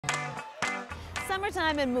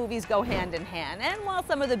Summertime and movies go hand in hand, and while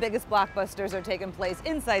some of the biggest blockbusters are taking place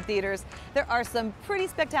inside theaters, there are some pretty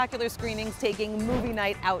spectacular screenings taking movie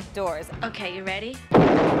night outdoors. Okay, you ready?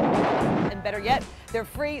 And better yet, they're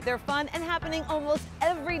free, they're fun, and happening almost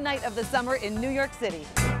every night of the summer in New York City.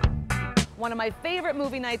 One of my favorite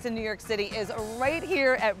movie nights in New York City is right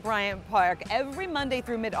here at Bryant Park every Monday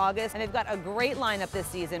through mid-August, and they've got a great lineup this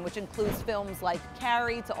season, which includes films like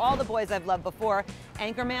Carrie, To All the Boys I've Loved Before,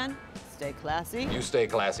 Anchorman, Stay Classy. You stay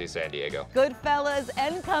classy, San Diego. Goodfellas,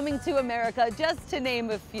 and Coming to America, just to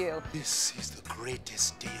name a few. This is the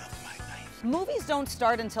greatest day of my life. Movies don't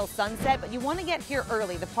start until sunset, but you want to get here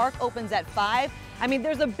early. The park opens at 5. I mean,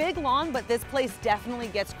 there's a big lawn, but this place definitely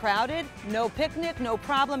gets crowded. No picnic, no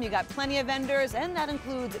problem. You got plenty of vendors, and that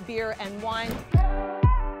includes beer and wine.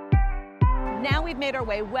 Now we've made our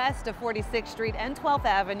way west of 46th Street and 12th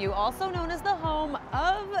Avenue, also known as the home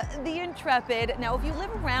of the Intrepid. Now, if you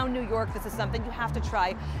live around New York, this is something you have to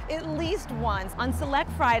try at least once. On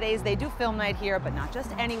select Fridays, they do film night here, but not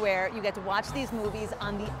just anywhere. You get to watch these movies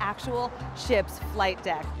on the actual ship's flight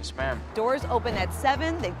deck. Yes, ma'am. Doors open at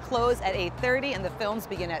 7, they close at 8:30, and the films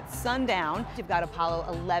begin at sundown. You've got Apollo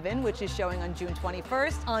 11, which is showing on June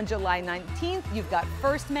 21st. On July 19th, you've got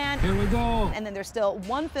First Man. Here we go. And then there's still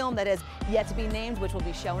one film that is yet to be named, which will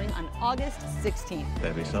be showing on August 16th.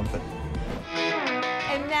 That'd be something.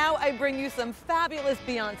 And now I bring you some fabulous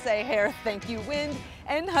Beyonce hair, thank you, Wind,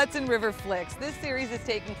 and Hudson River flicks. This series is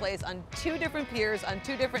taking place on 2 different piers on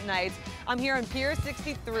 2 different nights. I'm here on Pier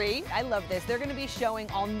 63. I love this. They're going to be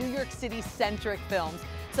showing all New York City-centric films.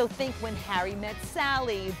 So think When Harry Met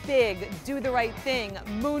Sally, Big, Do the Right Thing,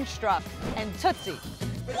 Moonstruck, and Tootsie.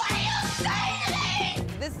 What are you saying to me?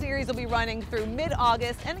 This series will be running through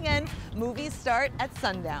mid-August, and again, movies start at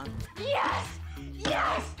sundown. Yes!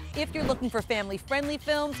 Yes! If you're looking for family-friendly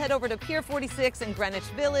films, head over to Pier 46 in Greenwich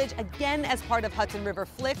Village, again as part of Hudson River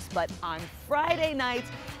Flicks, but on Friday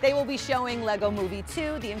nights, they will be showing Lego Movie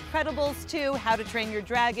 2, The Incredibles 2, How to Train Your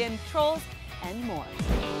Dragon, Trolls, and more.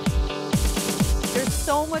 There's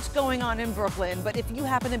so much going on in Brooklyn, but if you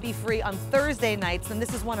happen to be free on Thursday nights, then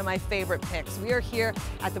this is one of my favorite picks. We are here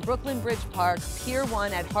at the Brooklyn Bridge Park, Pier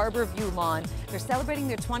 1 at Harbor View Lawn. They're celebrating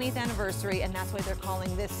their 20th anniversary, and that's why they're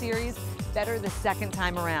calling this series Better the Second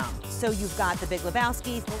Time Around. So you've got The Big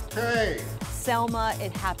Lebowski, Hey! Selma,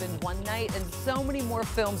 It Happened One Night, and so many more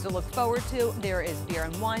films to look forward to. There is beer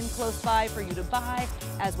and wine close by for you to buy,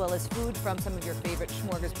 as well as food from some of your favorite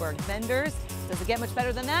smorgasbord vendors. Does it get much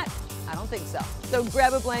better than that? I don't think so. So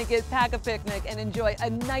grab a blanket, pack a picnic, and enjoy a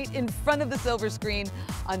night in front of the silver screen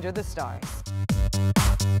under the stars.